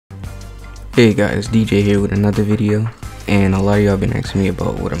Hey guys, DJ here with another video, and a lot of y'all been asking me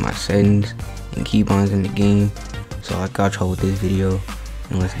about what are my settings and keybinds in the game, so I got y'all with this video,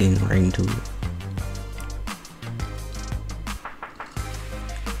 and let's get right into it.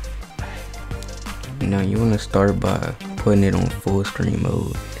 Now you want to start by putting it on full screen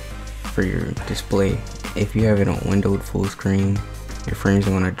mode for your display. If you have it on windowed full screen, your frames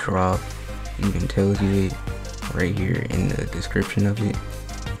are going to drop. It even tells you it right here in the description of it.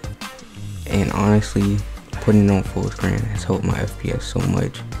 And honestly, putting it on full screen has helped my FPS so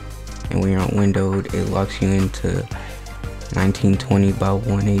much. And when you're on windowed, it locks you into 1920 by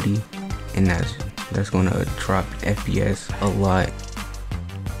 180, and that's gonna drop FPS a lot.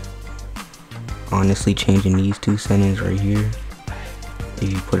 Honestly, changing these two settings right here,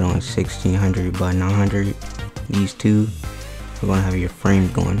 if you put it on 1600 by 900, these two are gonna have your frame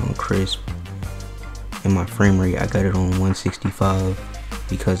going on crisp. And my frame rate, I got it on 165.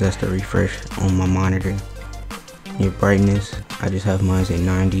 Because that's the refresh on my monitor. Your brightness, I just have mine at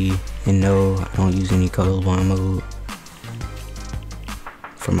 90, and no, I don't use any colorblind mode.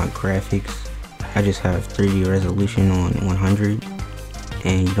 For my graphics, I just have 3D resolution on 100,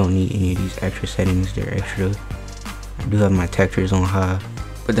 and you don't need any of these extra settings, they're extra. I do have my textures on high,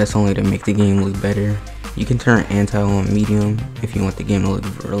 but that's only to make the game look better. You can turn anti on medium if you want the game to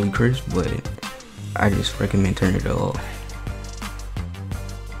look really crisp, but I just recommend turning it off.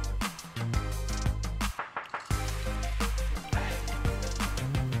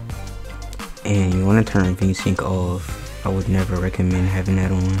 And you want to turn VSync off. I would never recommend having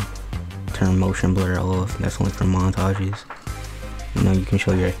that on. Turn motion blur off. That's only for montages. You know, you can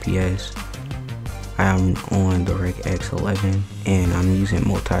show your FPS. I'm on DirectX 11 and I'm using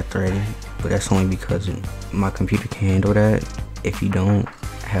multi-threaded, but that's only because my computer can handle that. If you don't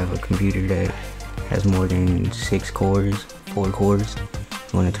have a computer that has more than 4 cores,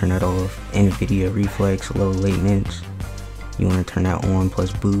 you want to turn that off. NVIDIA reflex, low latency, you want to turn that on,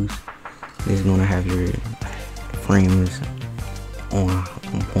 plus boost. This is gonna have your frames on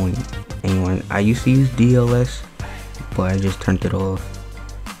point. And I used to use DLS, but I just turned it off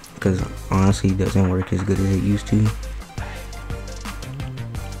because honestly it doesn't work as good as it used to.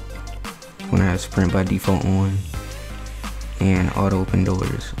 When I have sprint by default on and auto open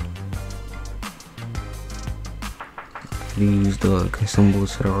doors. I use the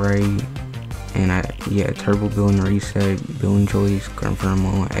consumables to the right. And turbo build and reset, building choice, confirm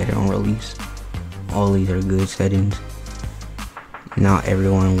on, edit on release. All these are good settings. Not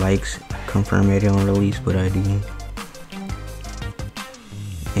everyone likes confirm edit on release, but I do.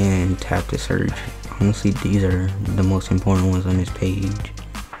 And tap to search. Honestly, these are the most important ones on this page.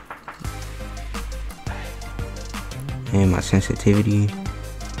 And my sensitivity,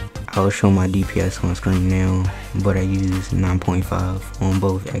 I'll show my DPS on screen now, but I use 9.5 on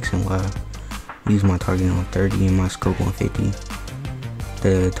both X and Y. Use my targeting on 30 and my scope on 50.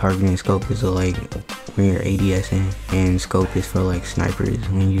 The targeting scope is like when you're ADSing, and scope is for like snipers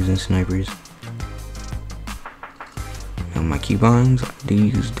when using snipers. Now my keybinds, I do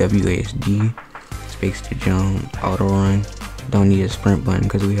use WASD, space to jump, auto run. Don't need a sprint button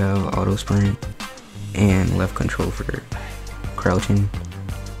because we have auto sprint, and left control for crouching.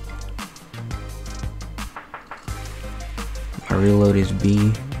 My reload is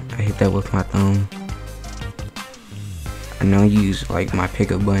B. I hit that with my thumb. I know use like my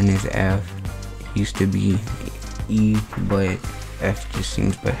pickup button is F. It used to be E, but F just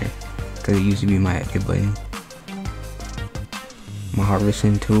seems better because it used to be my edit button. My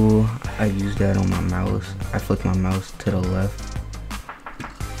harvesting tool, I use that on my mouse. I flick my mouse to the left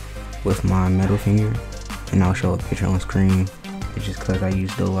with my middle finger, and I'll show a picture on screen. It's just because I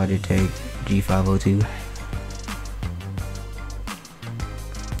use the Logitech G502.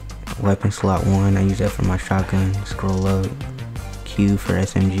 Weapon slot 1, I use that for my shotgun. Scroll up, Q for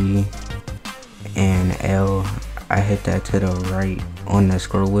SMG, and L, I hit that to the right on the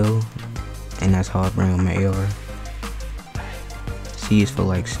scroll wheel, and that's how I bring up my AR. C is for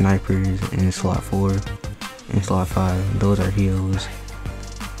like snipers, and slot 4 and slot 5, those are heals.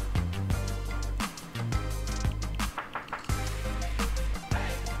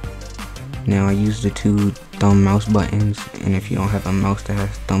 Now I use the 2 thumb mouse buttons, and if you don't have a mouse that has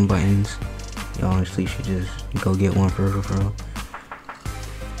thumb buttons, you honestly should just go get one for real.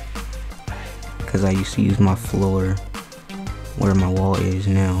 Cause I used to use my floor where my wall is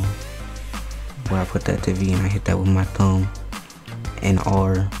now, where I put that to V and I hit that with my thumb. And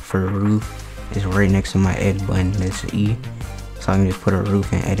R for roof is right next to my edit button, that's E, so I can just put a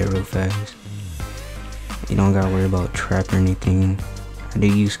roof and edit real fast. You don't gotta worry about trap or anything. I do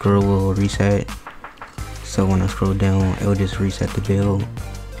use scroll wheel reset, so when I scroll down, it'll just reset the build.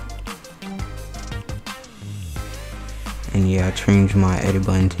 And yeah, I changed my edit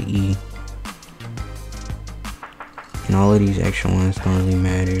button to E. And all of these extra ones don't really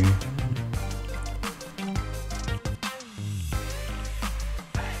matter.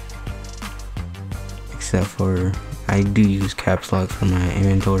 Except for, I do use caps lock for my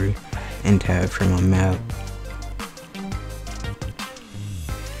inventory and tab for my map.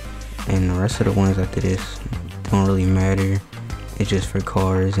 And the rest of the ones after this don't really matter. It's just for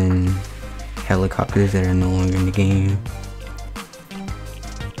cars and helicopters that are no longer in the game.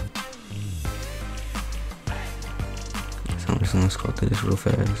 So I'm just gonna scroll through this real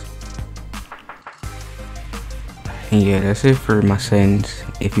fast. And yeah, that's it for my settings.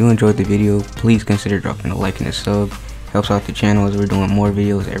 If you enjoyed the video, please consider dropping a like and a sub. Helps out the channel as we're doing more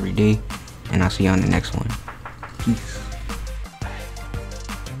videos every day. And I'll see you on the next one. Peace.